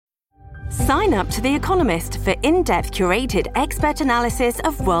Sign up to The Economist for in-depth curated expert analysis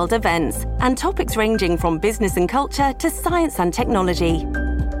of world events and topics ranging from business and culture to science and technology.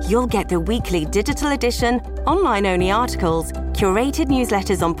 You'll get the weekly digital edition, online-only articles, curated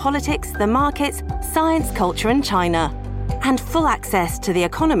newsletters on politics, the markets, science, culture and China, and full access to The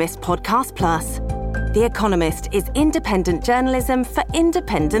Economist Podcast Plus. The Economist is independent journalism for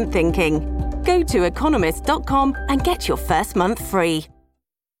independent thinking. Go to economist.com and get your first month free.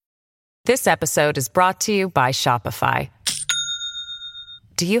 This episode is brought to you by Shopify.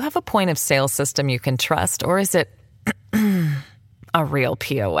 Do you have a point of sale system you can trust, or is it a real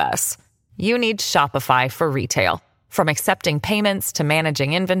POS? You need Shopify for retail. From accepting payments to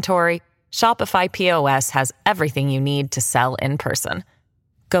managing inventory, Shopify POS has everything you need to sell in person.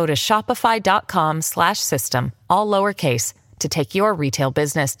 Go to shopify.com/system, all lowercase, to take your retail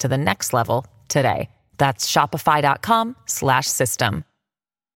business to the next level today. That's shopify.com/system.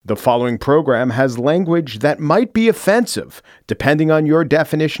 The following program has language that might be offensive, depending on your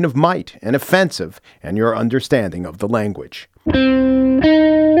definition of might, and offensive and your understanding of the language.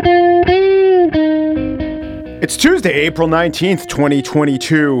 It's Tuesday, April 19th,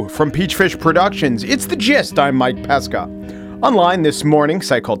 2022. From Peachfish Productions, it's The Gist. I'm Mike Pesca. Online this morning,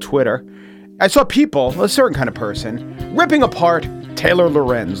 site called Twitter, I saw people, a certain kind of person, ripping apart Taylor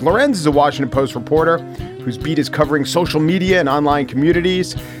Lorenz. Lorenz is a Washington Post reporter whose beat is covering social media and online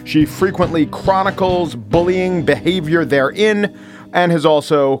communities. She frequently chronicles bullying behavior therein and has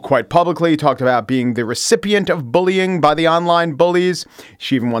also quite publicly talked about being the recipient of bullying by the online bullies.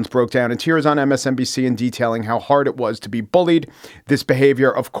 She even once broke down in tears on MSNBC in detailing how hard it was to be bullied. This behavior,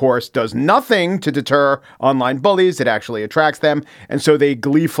 of course, does nothing to deter online bullies. It actually attracts them. And so they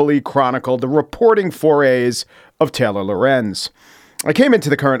gleefully chronicle the reporting forays of Taylor Lorenz. I came into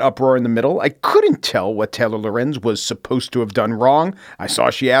the current uproar in the middle. I couldn't tell what Taylor Lorenz was supposed to have done wrong. I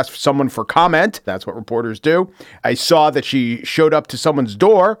saw she asked someone for comment. That's what reporters do. I saw that she showed up to someone's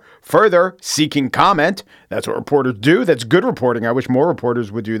door, further seeking comment. That's what reporters do. That's good reporting. I wish more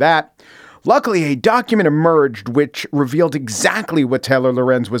reporters would do that. Luckily, a document emerged which revealed exactly what Taylor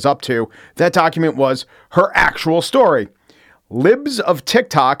Lorenz was up to. That document was her actual story. Libs of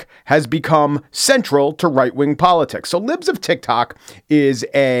TikTok has become central to right-wing politics. So Libs of TikTok is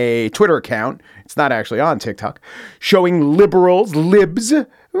a Twitter account. It's not actually on TikTok, showing liberals, libs,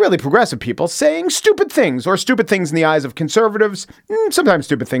 really progressive people, saying stupid things or stupid things in the eyes of conservatives, sometimes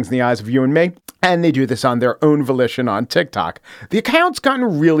stupid things in the eyes of you and me. And they do this on their own volition on TikTok. The account's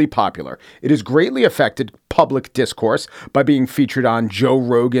gotten really popular. It has greatly affected public discourse by being featured on Joe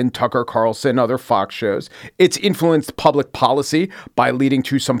Rogan, Tucker Carlson, other Fox shows. It's influenced public policy by leading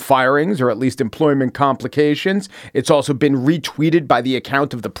to some firings or at least employment complications. It's also been retweeted by the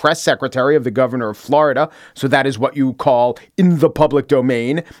account of the press secretary of the governor of Florida. So that is what you call in the public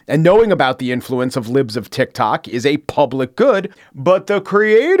domain. And knowing about the influence of Libs of TikTok is a public good. But the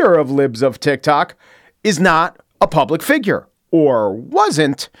creator of Libs of TikTok is not a public figure. Or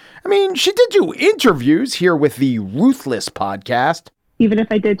wasn't. I mean, she did do interviews here with the Ruthless podcast. Even if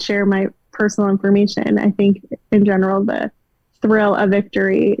I did share my personal information, I think in general, the thrill of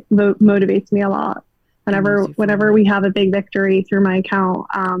victory motivates me a lot. Whenever we have a big victory through my account,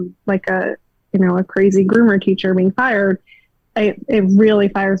 like a crazy groomer teacher being fired, it really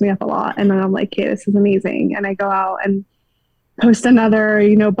fires me up a lot. And then I'm like, okay, this is amazing. And I go out and post another,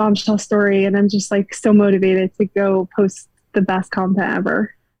 bombshell story. And I'm just like so motivated to go post the best content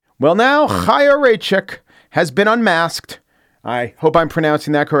ever. Well, now Chaya Raichik has been unmasked. I hope I'm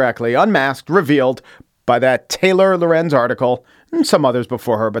pronouncing that correctly. Unmasked, revealed by that Taylor Lorenz article and some others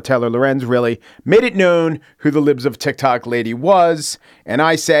before her. But Taylor Lorenz really made it known who the Libs of TikTok lady was. And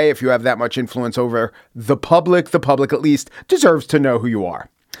I say, if you have that much influence over the public at least deserves to know who you are.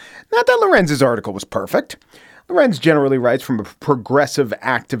 Not that Lorenz's article was perfect. Lorenz generally writes from a progressive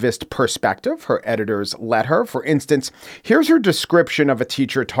activist perspective. Her editors let her. For instance, here's her description of a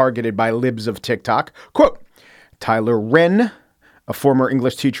teacher targeted by Libs of TikTok. Quote, Tyler Wren, a former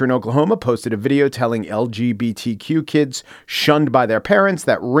English teacher in Oklahoma, posted a video telling LGBTQ kids shunned by their parents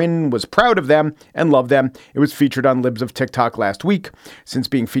that Wren was proud of them and loved them. It was featured on Libs of TikTok last week. Since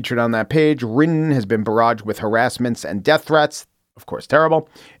being featured on that page, Wren has been barraged with harassments and death threats. Of course, terrible.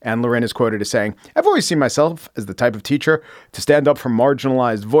 And Loren is quoted as saying, I've always seen myself as the type of teacher to stand up for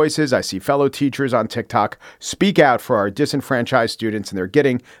marginalized voices. I see fellow teachers on TikTok speak out for our disenfranchised students, and they're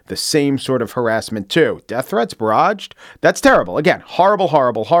getting the same sort of harassment too. Death threats, barraged. That's terrible. Again, horrible,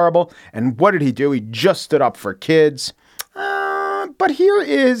 horrible, horrible. And what did he do? He just stood up for kids. But here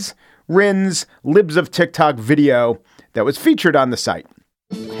is Wren's Libs of TikTok video that was featured on the site.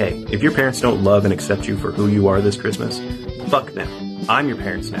 Hey, if your parents don't love and accept you for who you are this Christmas, fuck them. I'm your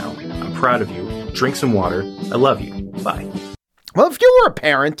parents now. I'm proud of you. Drink some water. I love you. Bye. Well, if you were a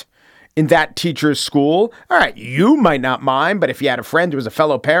parent in that teacher's school, all right, you might not mind, but if you had a friend who was a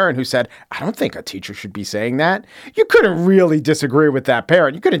fellow parent who said, I don't think a teacher should be saying that, you couldn't really disagree with that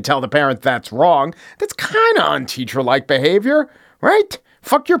parent. You couldn't tell the parent that's wrong. That's kind of unteacher-like behavior, right?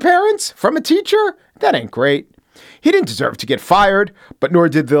 Fuck your parents from a teacher? That ain't great. He didn't deserve to get fired, but nor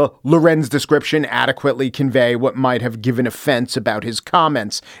did the Lorenz description adequately convey what might have given offense about his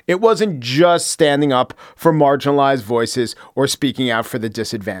comments. It wasn't just standing up for marginalized voices or speaking out for the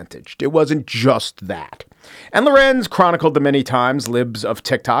disadvantaged. It wasn't just that. And Lorenz chronicled the many times libs of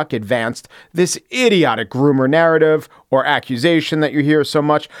TikTok advanced this idiotic rumor narrative or accusation that you hear so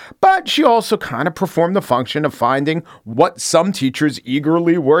much, but she also kind of performed the function of finding what some teachers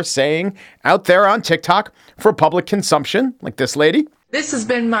eagerly were saying out there on TikTok for public consumption, like this lady. This has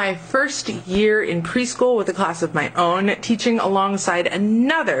been my first year in preschool with a class of my own, teaching alongside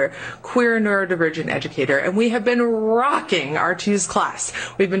another queer neurodivergent educator, and we have been rocking our twos class.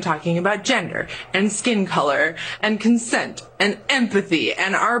 We've been talking about gender and skin color and consent and empathy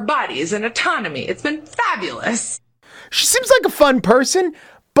and our bodies and autonomy. It's been fabulous. She seems like a fun person.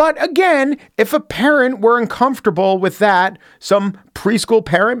 But again, if a parent were uncomfortable with that, some preschool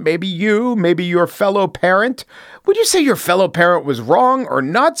parent, maybe you, maybe your fellow parent, would you say your fellow parent was wrong or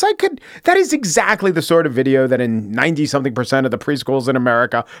nuts? That is exactly the sort of video that in 90-something% of the preschools in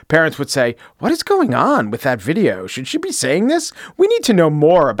America, parents would say, what is going on with that video? Should she be saying this? We need to know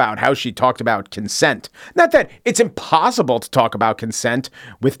more about how she talked about consent. Not that it's impossible to talk about consent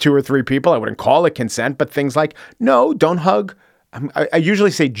with 2 or 3 people. I wouldn't call it consent, but things like, no, don't hug. I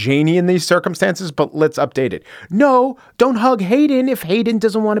usually say Janie in these circumstances, but let's update it. No, don't hug Hayden if Hayden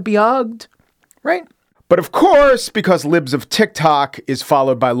doesn't want to be hugged, right? But of course, because Libs of TikTok is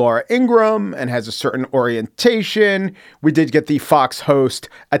followed by Laura Ingraham and has a certain orientation, we did get the Fox host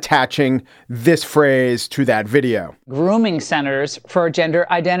attaching this phrase to that video. Grooming centers for gender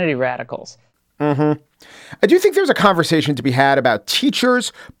identity radicals. I do think there's a conversation to be had about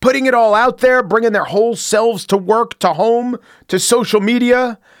teachers putting it all out there, bringing their whole selves to work, to home, to social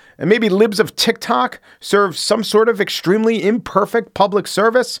media. And maybe Libs of TikTok serve some sort of extremely imperfect public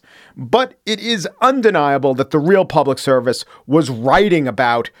service. But it is undeniable that the real public service was writing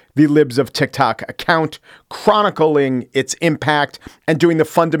about the Libs of TikTok account, chronicling its impact, and doing the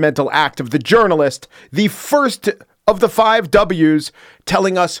fundamental act of the journalist, the first of the 5 W's,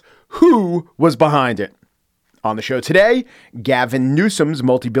 telling us who was behind it. On the show today, Gavin Newsom's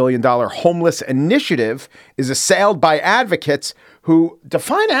multi-billion-dollar homeless initiative is assailed by advocates who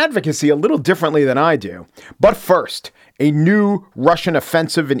define advocacy a little differently than I do. But first, a new Russian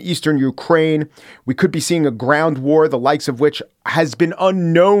offensive in eastern Ukraine. We could be seeing a ground war, the likes of which has been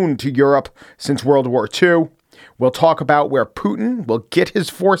unknown to Europe since World War II. We'll talk about where Putin will get his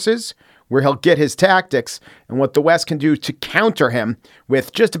forces, where he'll get his tactics, and what the West can do to counter him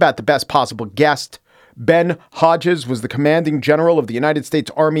with just about the best possible guest. Ben Hodges was the commanding general of the United States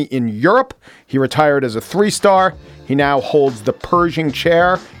Army in Europe. He retired as a 3-star. He now holds the Pershing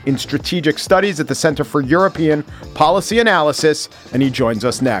Chair in Strategic Studies at the Center for European Policy Analysis, and he joins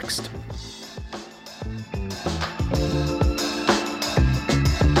us next.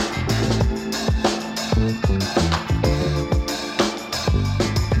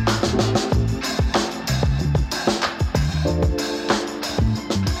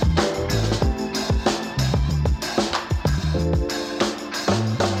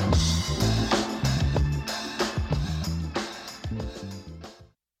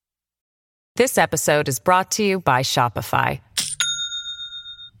 This episode is brought to you by Shopify.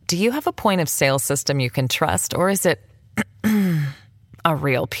 Do you have a point of sale system you can trust, or is it a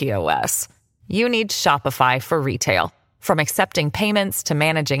real POS? You need Shopify for retail. From accepting payments to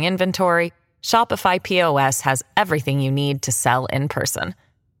managing inventory, Shopify POS has everything you need to sell in person.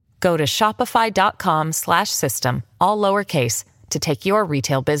 Go to shopify.com/system, all lowercase, to take your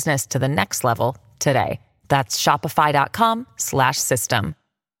retail business to the next level today. That's shopify.com/system.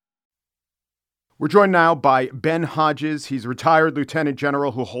 We're joined now by Ben Hodges. He's a retired lieutenant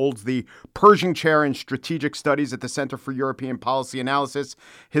general who holds the Pershing Chair in Strategic Studies at the Center for European Policy Analysis.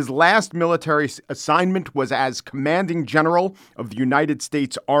 His last military assignment was as commanding general of the United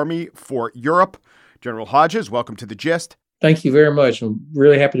States Army for Europe. General Hodges, welcome to The Gist. Thank you very much. I'm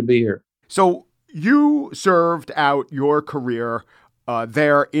really happy to be here. So you served out your career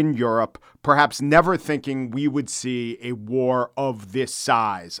there in Europe, perhaps never thinking we would see a war of this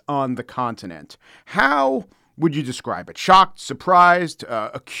size on the continent. How would you describe it? Shocked, surprised,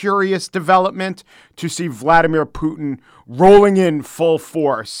 a curious development to see Vladimir Putin rolling in full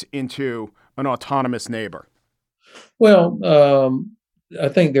force into an autonomous neighbor? Well, I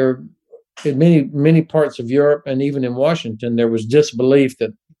think there, in many parts of Europe and even in Washington, there was disbelief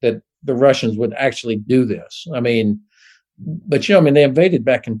that the Russians would actually do this. I mean, but they invaded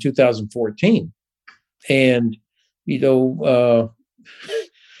back in 2014, and you know,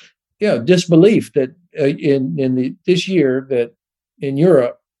 disbelief that this year that in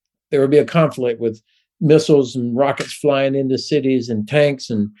Europe there would be a conflict with missiles and rockets flying into cities and tanks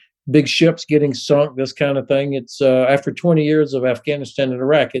and big ships getting sunk, this kind of thing. It's after 20 years of Afghanistan and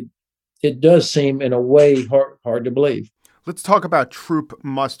Iraq, it does seem in a way hard to believe. Let's talk about troop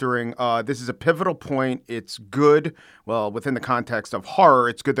mustering. This is a pivotal point. It's good. Well, within the context of horror,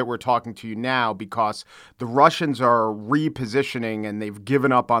 it's good that we're talking to you now because the Russians are repositioning and they've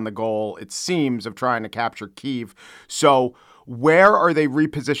given up on the goal, it seems, of trying to capture Kyiv. So where are they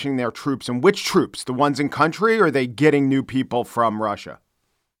repositioning their troops, and which troops? The ones in country, or are they getting new people from Russia?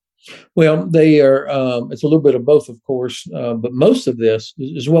 Well, they are. It's a little bit of both, of course, but most of this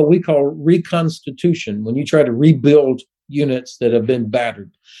is what we call reconstitution. When you try to rebuild units that have been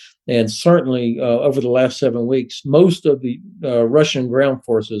battered, and certainly over the last 7 weeks, most of the Russian ground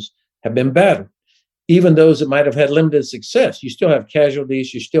forces have been battered. Even those that might have had limited success, you still have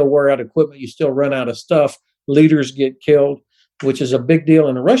casualties. You still wear out equipment. You still run out of stuff. Leaders get killed, which is a big deal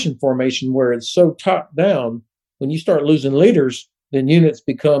in a Russian formation where it's so top down. When you start losing leaders, then units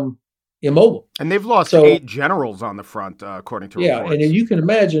become immobile. And they've lost 8 generals on the front, according to reports. Yeah, and you can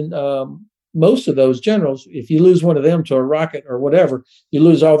imagine most of those generals, if you lose one of them to a rocket or whatever, you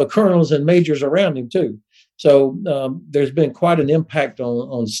lose all the colonels and majors around him too. So there's been quite an impact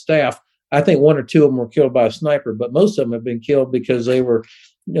on staff. I think 1 or 2 of them were killed by a sniper, but most of them have been killed because they were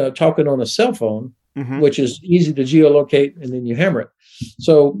talking on a cell phone, which is easy to geolocate, and then you hammer it.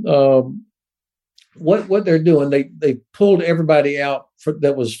 So what they're doing, they pulled everybody out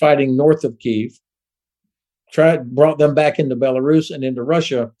that was fighting north of Kyiv, brought them back into Belarus and into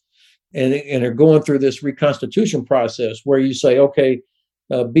Russia, and are going through this reconstitution process where you say, okay,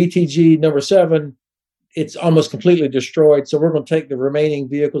 BTG number 7, it's almost completely destroyed, so we're going to take the remaining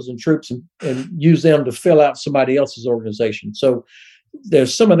vehicles and troops and use them to fill out somebody else's organization. So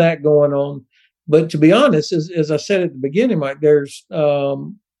there's some of that going on. But to be honest, as I said at the beginning, Mike,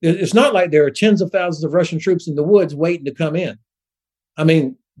 it's not like there are tens of thousands of Russian troops in the woods waiting to come in. I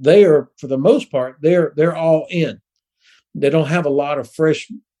mean, they are, for the most part, they're all in. They don't have a lot of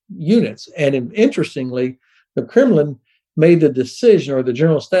fresh units. And interestingly, the Kremlin made the decision, or the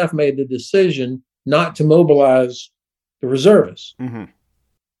General Staff made the decision, not to mobilize the reservists. Mm-hmm.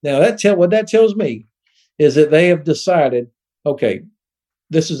 Now, what that tells me is that they have decided, okay,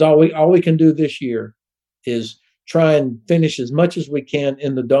 this is all we can do this year is try and finish as much as we can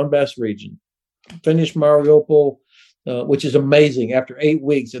in the Donbass region. Finish Mariupol, which is amazing. After 8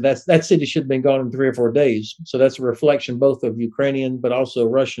 weeks, that city should have been gone in 3 or 4 days. So that's a reflection both of Ukrainian but also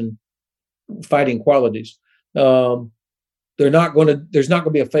Russian fighting qualities. There's not going to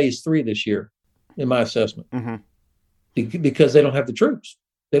be a phase 3 this year, in my assessment, because they don't have the troops.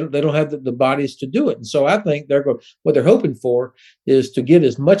 They don't have the bodies to do it. And so I think what they're hoping for is to get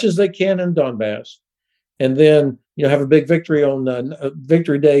as much as they can in Donbass, and then have a big victory on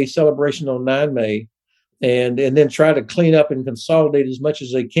Victory Day celebration on 9 May, and then try to clean up and consolidate as much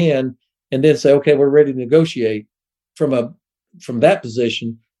as they can, and then say, okay, we're ready to negotiate from that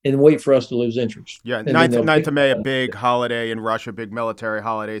position, and wait for us to lose interest. Yeah, 9th of May, a big holiday in Russia, big military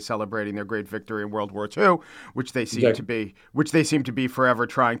holiday celebrating their great victory in World War II, which they seem to be forever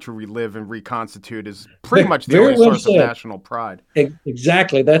trying to relive and reconstitute as pretty much the only source of national pride.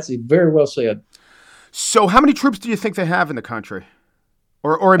 Exactly, that's very well said. So, how many troops do you think they have in the country,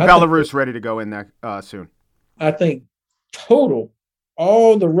 or in Belarus, ready to go in there soon? I think total,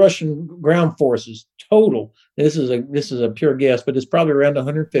 all the Russian ground forces total. This is a pure guess, but it's probably around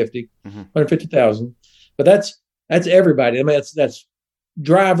 150,000. But that's everybody. I mean, that's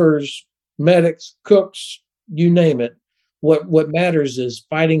drivers, medics, cooks, you name it. What matters is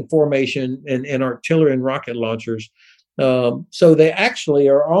fighting formation and artillery and rocket launchers. So they actually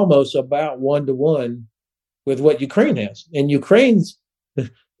are almost about 1-to-1 with what Ukraine has. And Ukraine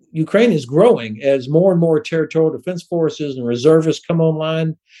is growing as more and more territorial defense forces and reservists come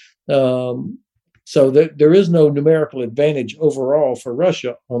online. So there is no numerical advantage overall for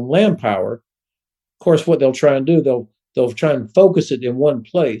Russia on land power. Of course, what they'll try and do, they'll try and focus it in one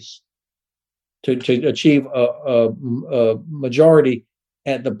place to achieve a majority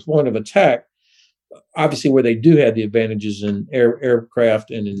at the point of attack. Obviously, where they do have the advantages in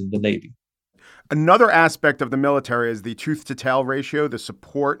aircraft and in the Navy. Another aspect of the military is the tooth to tail ratio, the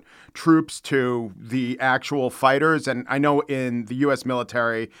support troops to the actual fighters. And I know in the U.S.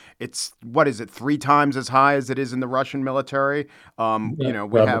 military, it's, 3 times as high as it is in the Russian military? We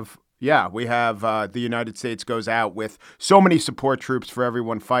have the United States goes out with so many support troops for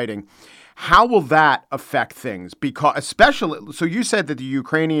everyone fighting. How will that affect things? Because especially, so you said that the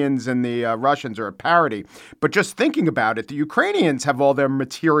Ukrainians and the Russians are at parity, but just thinking about it, the Ukrainians have all their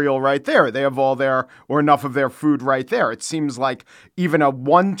material right there. They have all their, or enough of their food right there. It seems like even a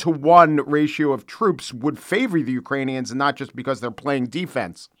 1-to-1 ratio of troops would favor the Ukrainians, and not just because they're playing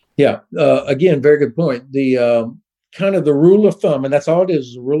defense. Yeah. Again, very good point. The kind of the rule of thumb, and that's all it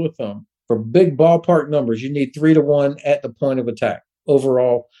is a rule of thumb. For big ballpark numbers, you need 3-to-1 at the point of attack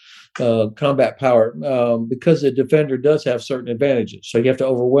overall. Combat power, because the defender does have certain advantages. So you have to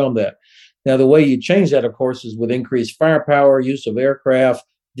overwhelm that. Now, the way you change that, of course, is with increased firepower, use of aircraft,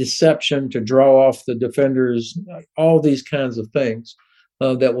 deception to draw off the defenders, all these kinds of things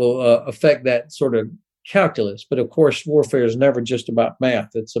that will affect that sort of calculus. But of course, warfare is never just about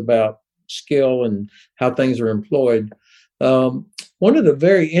math. It's about skill and how things are employed. One of the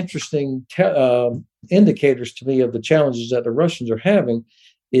very interesting indicators to me of the challenges that the Russians are having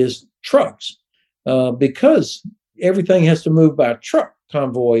is trucks, because everything has to move by truck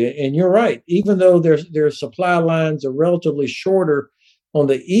convoy. And you're right, even though their supply lines are relatively shorter on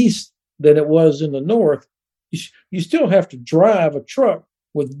the east than it was in the north, you still have to drive a truck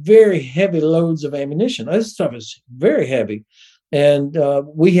with very heavy loads of ammunition. This stuff is very heavy. And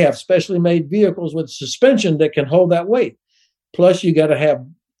we have specially made vehicles with suspension that can hold that weight. Plus, you got to have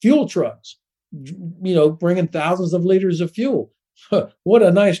fuel trucks, bringing thousands of liters of fuel. What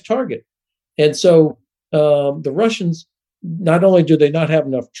a nice target. And so the Russians, not only do they not have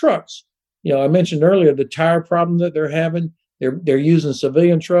enough trucks, I mentioned earlier the tire problem that they're having. They're using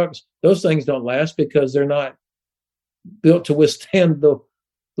civilian trucks. Those things don't last because they're not built to withstand the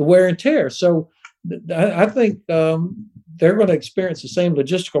wear and tear. So I think they're going to experience the same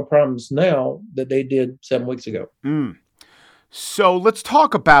logistical problems now that they did 7 weeks ago. So let's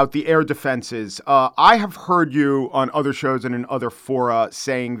talk about the air defenses. I have heard you on other shows and in other fora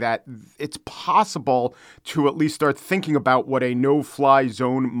saying that it's possible to at least start thinking about what a no-fly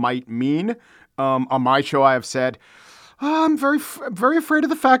zone might mean. On my show, I have said, I'm very, very afraid of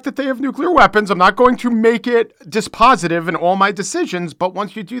the fact that they have nuclear weapons. I'm not going to make it dispositive in all my decisions, but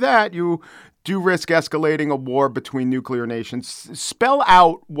once you do that, you do risk escalating a war between nuclear nations. Spell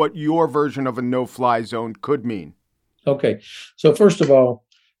out what your version of a no-fly zone could mean. Okay. So first of all,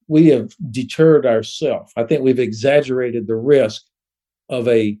 we have deterred ourselves. I think we've exaggerated the risk of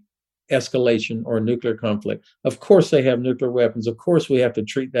a escalation or a nuclear conflict. Of course, they have nuclear weapons. Of course, we have to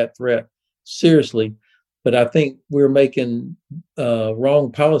treat that threat seriously. But I think we're making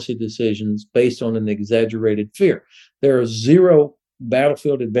wrong policy decisions based on an exaggerated fear. There are zero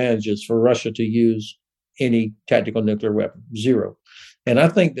battlefield advantages for Russia to use any tactical nuclear weapon. Zero. And I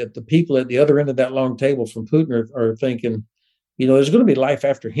think that the people at the other end of that long table from Putin are thinking, there's going to be life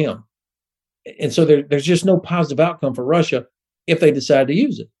after him. And so there's just no positive outcome for Russia if they decide to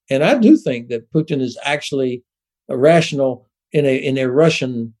use it. And I do think that Putin is actually rational in a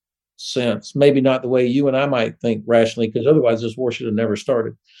Russian sense, maybe not the way you and I might think rationally, because otherwise this war should have never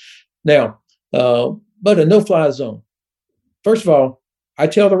started. Now, but a no-fly zone. First of all, I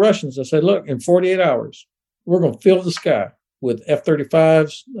tell the Russians, I say, look, in 48 hours, we're going to fill the sky with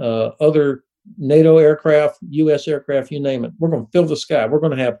F-35s, other NATO aircraft, U.S. aircraft, you name it. We're going to fill the sky. We're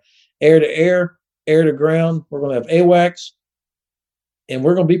going to have air-to-air, air-to-ground. We're going to have AWACS, and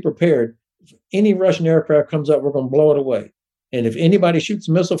we're going to be prepared. If any Russian aircraft comes up, we're going to blow it away. And if anybody shoots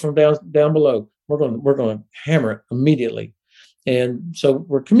a missile from down below, we're going to hammer it immediately. And so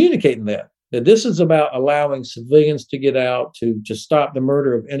we're communicating that this is about allowing civilians to get out to stop the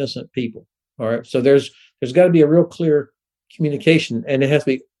murder of innocent people. All right. So there's got to be a real clear communication, and it has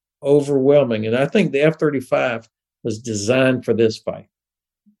to be overwhelming. And I think the F-35 was designed for this fight.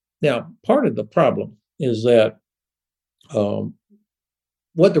 Now, part of the problem is that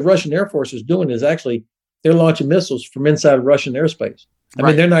what the Russian Air Force is doing is actually they're launching missiles from inside Russian airspace. I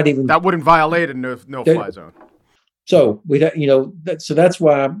mean, they're not even... That wouldn't violate a no-fly zone. So so that's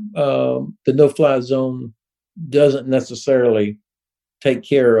why the no-fly zone doesn't necessarily take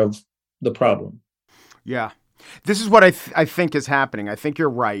care of the problem. Yeah. This is what I think is happening. I think you're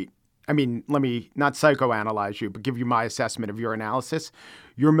right. I mean, let me not psychoanalyze you, but give you my assessment of your analysis.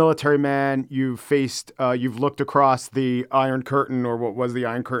 You're a military man. You've looked across the Iron Curtain, or what was the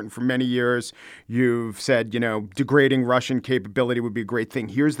Iron Curtain, for many years. You've said, degrading Russian capability would be a great thing.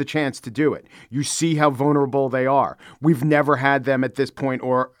 Here's the chance to do it. You see how vulnerable they are. We've never had them at this point,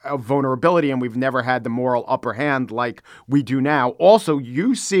 or a vulnerability, and we've never had the moral upper hand like we do now. Also,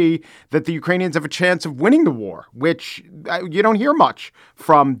 you see that the Ukrainians have a chance of winning the war, which you don't hear much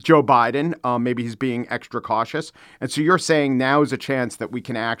from Joe Biden. Maybe he's being extra cautious. And so you're saying now is a chance that we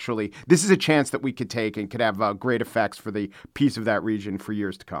can this is a chance that we could take and could have great effects for the peace of that region for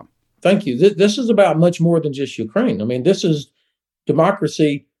years to come. Thank you. This is about much more than just Ukraine. I mean, this is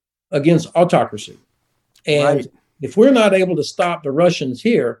democracy against autocracy. And right. If we're not able to stop the Russians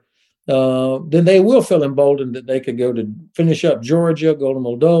here, then they will feel emboldened that they could go to finish up Georgia, go to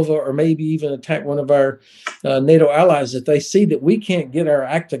Moldova, or maybe even attack one of our NATO allies if they see that we can't get our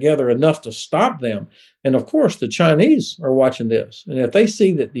act together enough to stop them. And of course, the Chinese are watching this. And if they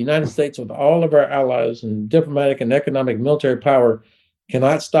see that the United States, with all of our allies and diplomatic and economic military power,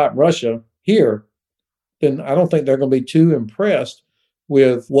 cannot stop Russia here, then I don't think they're going to be too impressed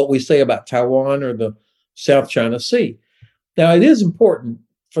with what we say about Taiwan or the South China Sea. Now, it is important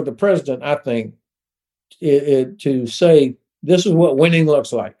for the president, I think, to say this is what winning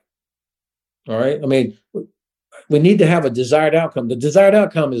looks like. All right. I mean, we need to have a desired outcome. The desired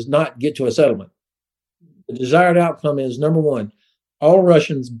outcome is not get to a settlement. The desired outcome is, number one, all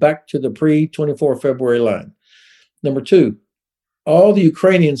Russians back to the pre-24 February line. Number two, all the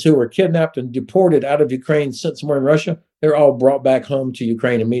Ukrainians who were kidnapped and deported out of Ukraine sent somewhere in Russia, they're all brought back home to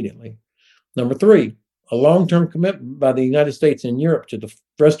Ukraine immediately. Number three, a long-term commitment by the United States and Europe to the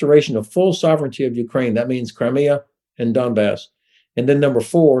restoration of full sovereignty of Ukraine. That means Crimea and Donbass. And then number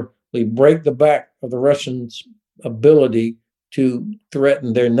four, we break the back of the Russians' ability to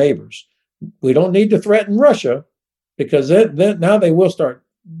threaten their neighbors. We don't need to threaten Russia, because then now they will start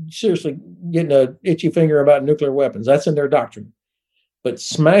seriously getting an itchy finger about nuclear weapons. That's in their doctrine. But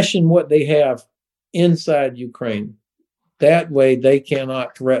smashing what they have inside Ukraine, that way they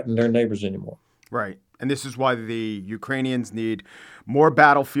cannot threaten their neighbors anymore. Right. And this is why the Ukrainians need more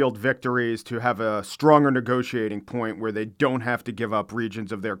battlefield victories to have a stronger negotiating point where they don't have to give up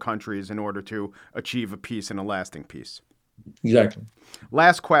regions of their countries in order to achieve a peace and a lasting peace. Exactly.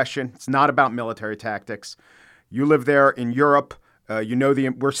 Last question. It's not about military tactics. You live there in Europe.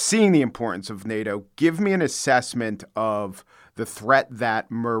 We're seeing the importance of NATO. Give me an assessment of the threat that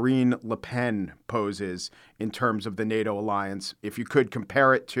Marine Le Pen poses in terms of the NATO alliance, if you could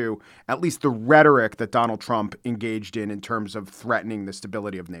compare it to at least the rhetoric that Donald Trump engaged in terms of threatening the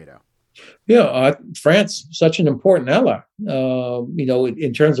stability of NATO. Yeah, France, such an important ally,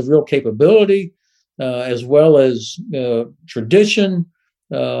 in terms of real capability, as well as tradition,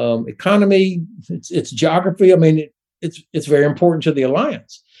 economy, its geography. I mean, it's very important to the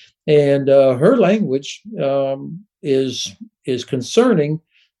alliance. And her language is concerning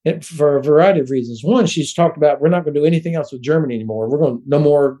for a variety of reasons. One, she's talked about we're not going to do anything else with Germany anymore. We're going no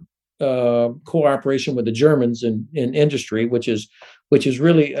more cooperation with the Germans in industry, which is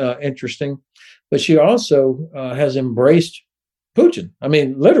really interesting. But she also has embraced Putin. I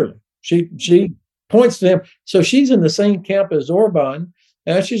mean, literally, she points to him. So she's in the same camp as Orban.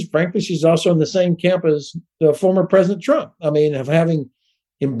 And she's also in the same camp as the former President Trump. I mean, of having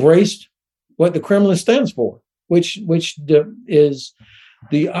embraced what the Kremlin stands for, which is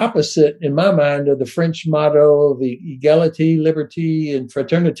the opposite, in my mind, of the French motto, the equality, liberty, and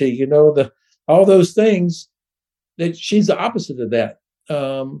fraternity. All those things. That she's the opposite of that.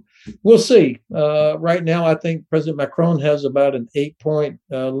 We'll see. Right now, I think President Macron has about an 8-point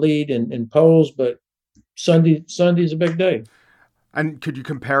lead in polls, but Sunday's a big day. And could you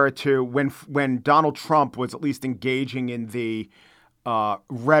compare it to when Donald Trump was at least engaging in the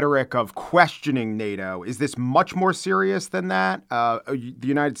rhetoric of questioning NATO? Is this much more serious than that? The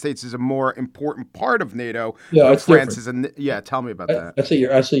United States is a more important part of NATO. Yeah, it's France different. Tell me about that.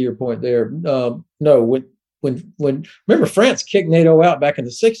 I see your point there. No, when remember, France kicked NATO out back in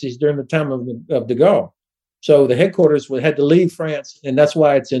the 60s during the time of de Gaulle. So the headquarters had to leave France, and that's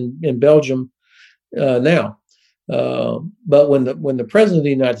why it's in Belgium now. But when the president of the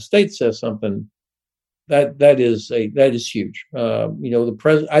United States says something, that is huge. The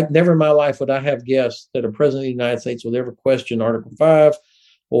president. Never in my life would I have guessed that a president of the United States would ever question Article 5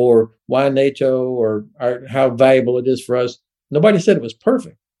 or why NATO or how valuable it is for us. Nobody said it was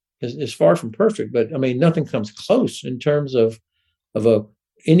perfect. It's far from perfect, but I mean nothing comes close in terms of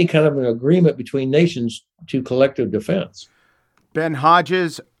any kind of an agreement between nations to collective defense. Ben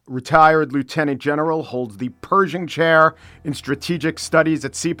Hodges, retired lieutenant general, holds the Pershing Chair in Strategic Studies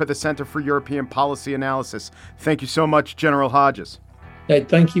at CEPA, the Center for European Policy Analysis. Thank you so much, General Hodges. Hey,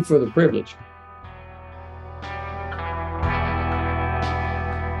 thank you for the privilege.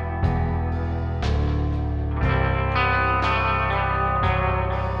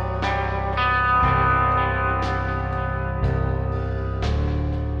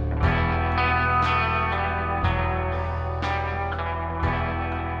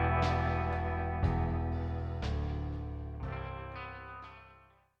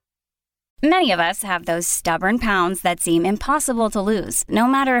 Many of us have those stubborn pounds that seem impossible to lose, no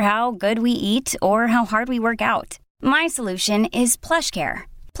matter how good we eat or how hard we work out. My solution is PlushCare.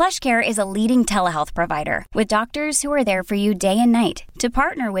 PlushCare is a leading telehealth provider with doctors who are there for you day and night to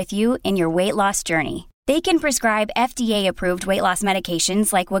partner with you in your weight loss journey. They can prescribe FDA-approved weight loss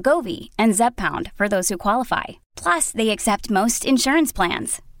medications like Wegovy and Zepbound for those who qualify. Plus, they accept most insurance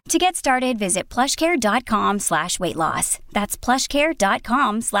plans. To get started, visit plushcare.com/weightloss. That's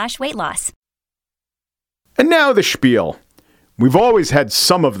plushcare.com/weightloss. And now the spiel. We've always had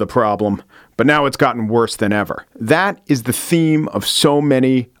some of the problem, but now it's gotten worse than ever. That is the theme of so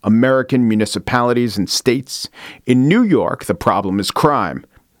many American municipalities and states. In New York, the problem is crime.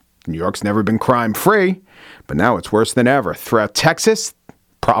 New York's never been crime-free, but now it's worse than ever. Throughout Texas,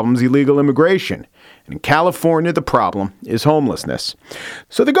 problem's illegal immigration. And in California, the problem is homelessness.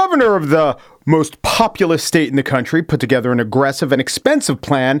 So the governor of the most populous state in the country put together an aggressive and expensive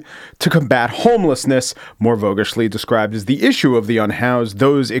plan to combat homelessness, more vogishly described as the issue of the unhoused,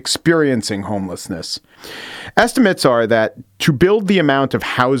 those experiencing homelessness. Estimates are that to build the amount of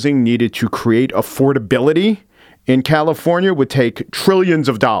housing needed to create affordability in California would take trillions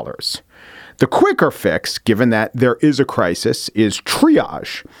of dollars. The quicker fix, given that there is a crisis, is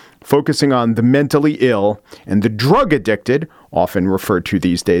triage, focusing on the mentally ill and the drug addicted, often referred to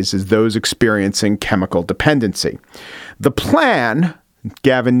these days as those experiencing chemical dependency. The plan,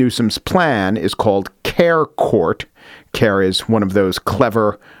 Gavin Newsom's plan, is called Care Court. Care is one of those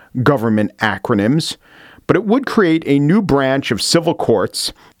clever government acronyms. But it would create a new branch of civil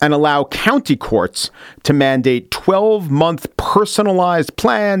courts and allow county courts to mandate 12-month personalized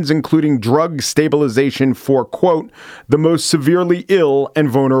plans, including drug stabilization for, quote, the most severely ill and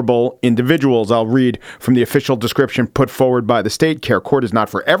vulnerable individuals. I'll read from the official description put forward by the state. Care Court is not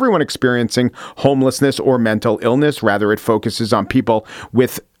for everyone experiencing homelessness or mental illness. Rather, it focuses on people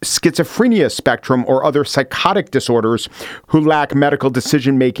with schizophrenia spectrum or other psychotic disorders who lack medical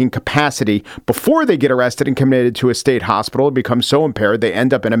decision-making capacity before they get arrested and committed to a state hospital and become so impaired they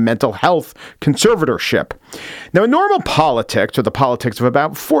end up in a mental health conservatorship. Now, in normal politics, or the politics of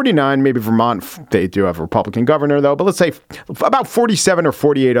about 49, maybe Vermont, they do have a Republican governor, though, but let's say about 47 or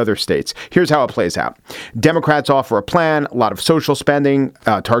 48 other states. Here's how it plays out. Democrats offer a plan, a lot of social spending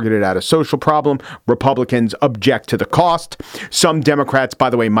targeted at a social problem. Republicans object to the cost. Some Democrats, by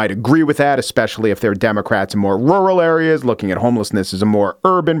the way, might agree with that, especially if they're Democrats in more rural areas, looking at homelessness as a more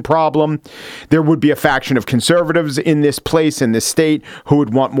urban problem. There would be a faction of conservatives in this place, in this state, who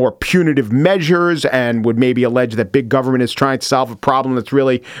would want more punitive measures and would maybe allege that big government is trying to solve a problem that's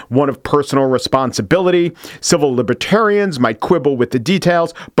really one of personal responsibility. Civil libertarians might quibble with the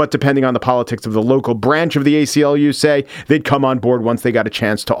details, but depending on the politics of the local branch of the ACLU, say, they'd come on board once they got a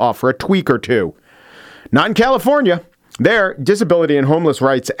chance to offer a tweak or two. Not in California. There, disability and homeless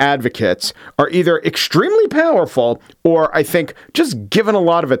rights advocates are either extremely powerful or, I think, just given a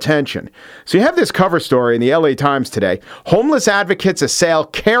lot of attention. So you have this cover story in the LA Times today. Homeless advocates assail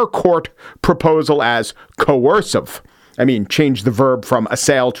Care Court proposal as coercive. I mean, change the verb from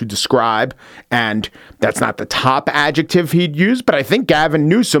assail to describe, and that's not the top adjective he'd use, but I think Gavin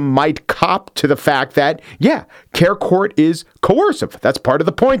Newsom might cop to the fact that, yeah, Care Court is coercive. That's part of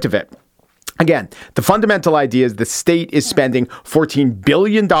the point of it. Again, the fundamental idea is the state is spending $14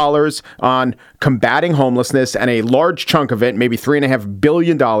 billion on combating homelessness, and a large chunk of it, maybe $3.5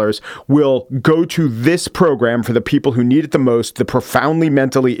 billion, will go to this program for the people who need it the most, the profoundly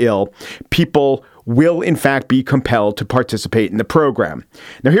mentally ill. People will, in fact, be compelled to participate in the program.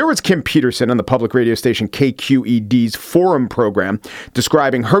 Now, here was Kim Peterson on the public radio station KQED's Forum program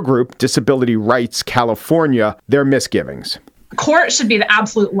describing her group, Disability Rights California, their misgivings. Court should be the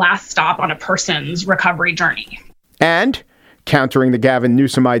absolute last stop on a person's recovery journey. And countering the Gavin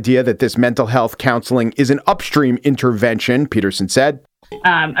Newsom idea that this mental health counseling is an upstream intervention, Peterson said.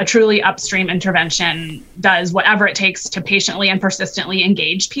 A truly upstream intervention does whatever it takes to patiently and persistently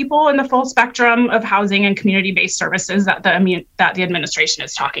engage people in the full spectrum of housing and community-based services that the administration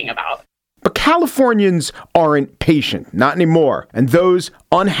is talking about. But Californians aren't patient, not anymore. And those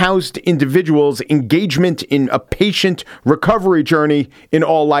unhoused individuals' engagement in a patient recovery journey, in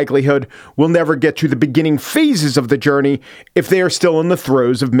all likelihood, will never get to the beginning phases of the journey if they are still in the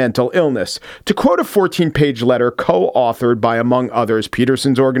throes of mental illness. To quote a 14-page letter co-authored by, among others,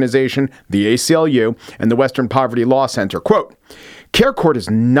 Peterson's organization, the ACLU, and the Western Poverty Law Center, quote, Care Court is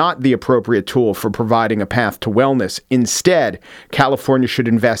not the appropriate tool for providing a path to wellness. Instead, California should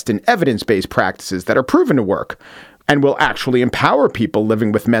invest in evidence-based practices that are proven to work and will actually empower people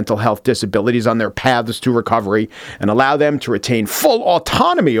living with mental health disabilities on their paths to recovery and allow them to retain full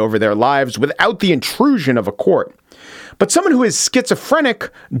autonomy over their lives without the intrusion of a court. But someone who is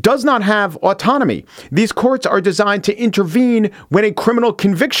schizophrenic does not have autonomy. These courts are designed to intervene when a criminal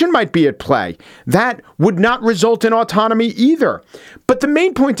conviction might be at play. That would not result in autonomy either. But the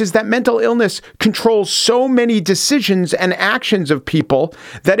main point is that mental illness controls so many decisions and actions of people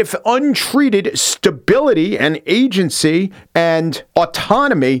that if untreated, stability and agency and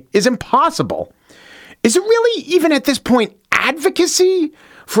autonomy is impossible. Is it really even at this point advocacy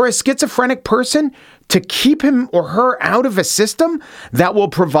for a schizophrenic person to keep him or her out of a system that will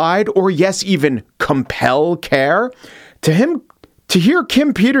provide or, yes, even compel care? To hear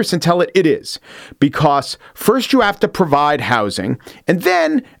Kim Peterson tell it is, because first you have to provide housing, and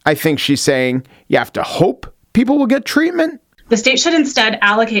then I think she's saying you have to hope people will get treatment. The state should instead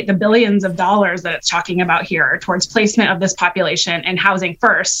allocate the billions of dollars that it's talking about here towards placement of this population in housing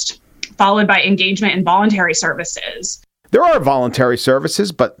first, followed by engagement in voluntary services. There are voluntary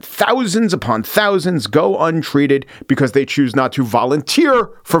services, but thousands upon thousands go untreated because they choose not to volunteer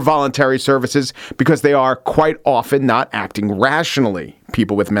for voluntary services because they are quite often not acting rationally.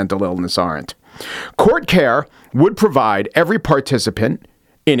 People with mental illness aren't. Court care would provide every participant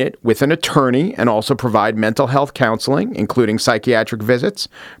in it with an attorney and also provide mental health counseling, including psychiatric visits,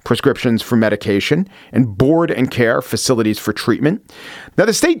 prescriptions for medication, and board and care facilities for treatment. Now,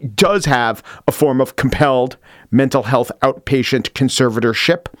 the state does have a form of compelled mental health outpatient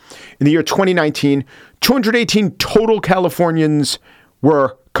conservatorship. In the year 2019, 218 total Californians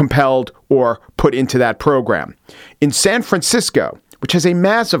were compelled or put into that program. In San Francisco, which has a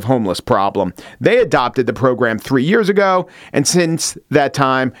massive homeless problem, they adopted the program 3 years ago, and since that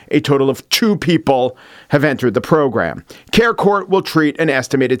time, a total of 2 people have entered the program. Care Court will treat an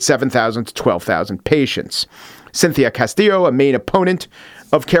estimated 7,000 to 12,000 patients. Cynthia Castillo, a main opponent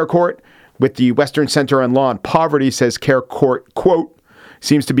of Care Court with the Western Center on Law and Poverty, says Care Court, quote,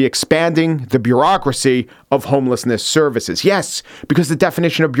 seems to be expanding the bureaucracy of homelessness services. Yes, because the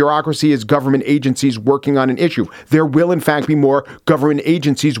definition of bureaucracy is government agencies working on an issue. There will, in fact, be more government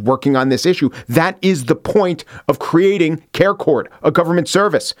agencies working on this issue. That is the point of creating Care Court, a government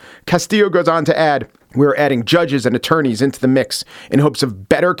service. Castillo goes on to add, we're adding judges and attorneys into the mix in hopes of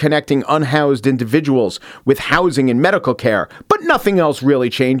better connecting unhoused individuals with housing and medical care. But nothing else really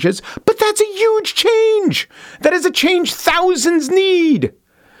changes. But that's a huge change. That is a change thousands need.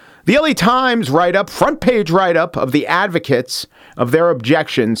 The LA Times write-up, front page write-up of the advocates of their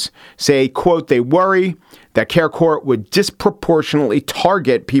objections say, quote, they worry that Care Court would disproportionately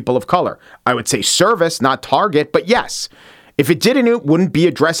target people of color. I would say service, not target, but yes. If it didn't, it wouldn't be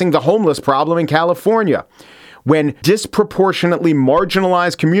addressing the homeless problem in California. When disproportionately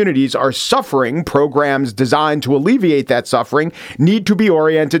marginalized communities are suffering, programs designed to alleviate that suffering need to be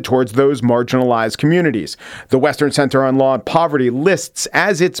oriented towards those marginalized communities. The Western Center on Law and Poverty lists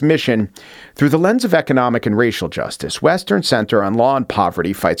as its mission, through the lens of economic and racial justice, Western Center on Law and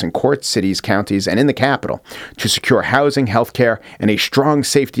Poverty fights in courts, cities, counties, and in the capital to secure housing, health care, and a strong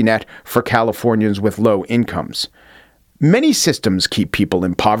safety net for Californians with low incomes. Many systems keep people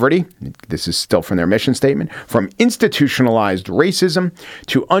in poverty. This is still from their mission statement. From institutionalized racism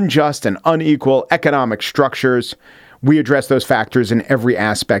to unjust and unequal economic structures, we address those factors in every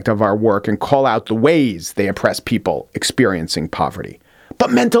aspect of our work and call out the ways they oppress people experiencing poverty. But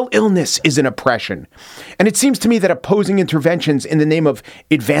mental illness is an oppression. And it seems to me that opposing interventions in the name of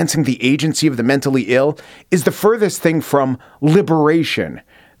advancing the agency of the mentally ill is the furthest thing from liberation.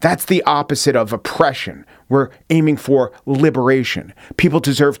 That's the opposite of oppression. We're aiming for liberation. People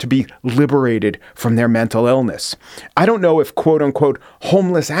deserve to be liberated from their mental illness. I don't know if, quote unquote,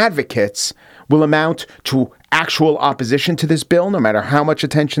 homeless advocates will amount to actual opposition to this bill, no matter how much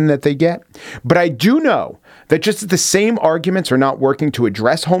attention that they get. But I do know that just as the same arguments are not working to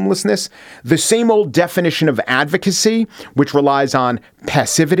address homelessness, the same old definition of advocacy, which relies on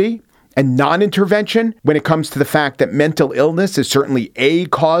passivity and non-intervention when it comes to the fact that mental illness is certainly a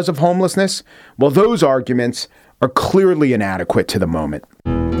cause of homelessness, well, those arguments are clearly inadequate to the moment.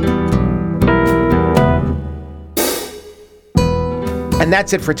 And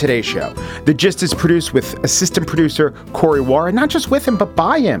that's it for today's show. The Gist is produced with assistant producer Corey Warren, not just with him, but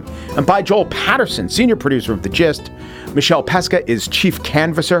by him, and by Joel Patterson, senior producer of The Gist. Michelle Pesca is chief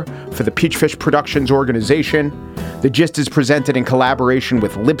canvasser for the Peachfish Productions organization. The Gist is presented in collaboration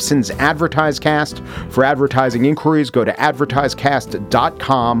with Libsyn's AdvertiseCast. For advertising inquiries, go to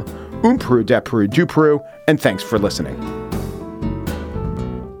advertisecast.com. Peru, de Peru, du Peru, and thanks for listening.